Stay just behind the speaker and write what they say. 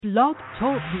Blog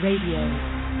Talk Radio.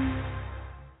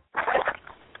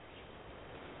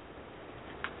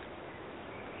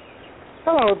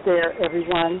 Hello there,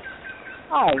 everyone.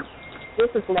 Hi, this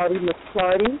is Lardy Miss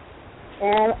Clardy,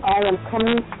 and I am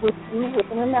coming with you with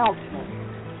an announcement.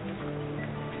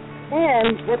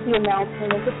 And what the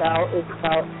announcement is about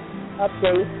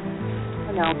updates,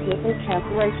 announcements, and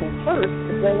cancellations. First,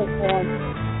 today is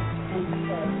on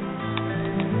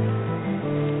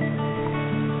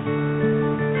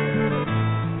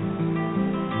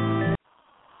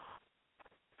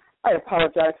I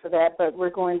apologize for that, but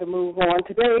we're going to move on.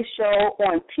 Today's show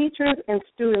on teachers and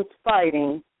students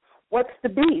fighting. What's the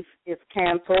Beef is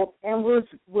canceled and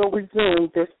will resume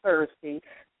this Thursday,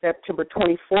 September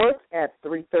 24th at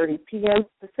 3:30 p.m.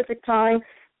 Pacific Time,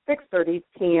 6:30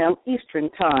 p.m. Eastern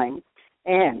Time.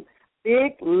 And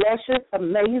Big, Luscious,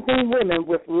 Amazing Women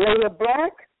with Lela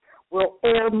Blacq will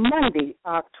air Monday,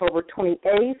 October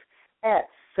 28th at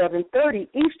 7:30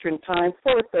 Eastern Time,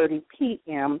 4:30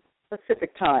 p.m.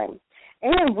 Pacific Time.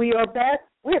 And we are back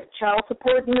with Child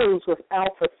Support News with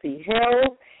Alpha C.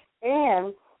 Hales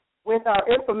and with our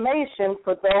information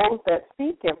for those that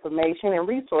seek information and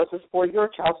resources for your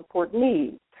child support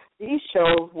needs. These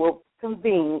shows will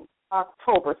convene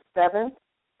October 7th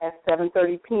at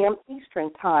 7:30 p.m.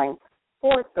 Eastern Time,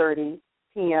 4:30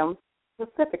 p.m.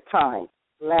 Pacific Time.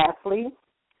 Lastly,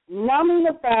 NAMI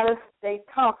Nevada State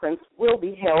Conference will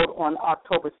be held on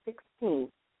October 16th,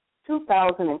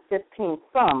 2015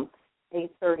 from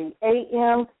 8:30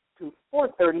 a.m. to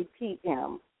 4:30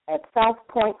 p.m. at South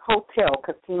Point Hotel,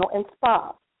 Casino and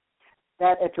Spa.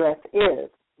 That address is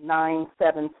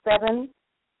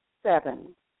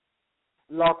 9777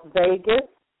 Las Vegas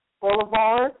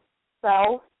Blvd,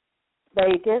 South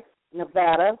Vegas,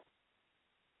 Nevada,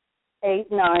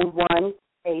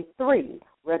 89183.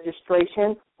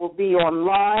 Registration will be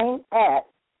online at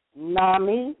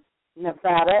NAMI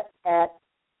Nevada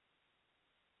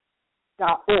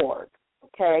 .org,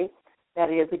 okay? That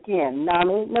is, again,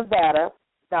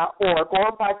 NAMINevada.org,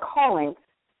 or by calling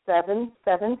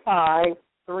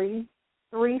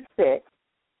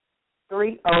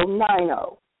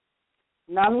 775-336-3090.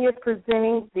 NAMI is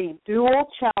presenting the dual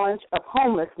challenge of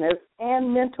homelessness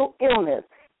and mental illness.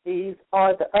 These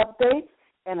are the updates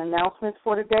and announcements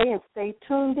for today, and stay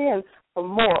tuned in for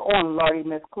more on Lardy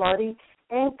Miss Clardy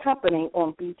and Company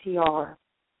on BTR.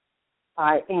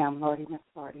 I am Lardy Miss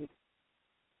Clardy.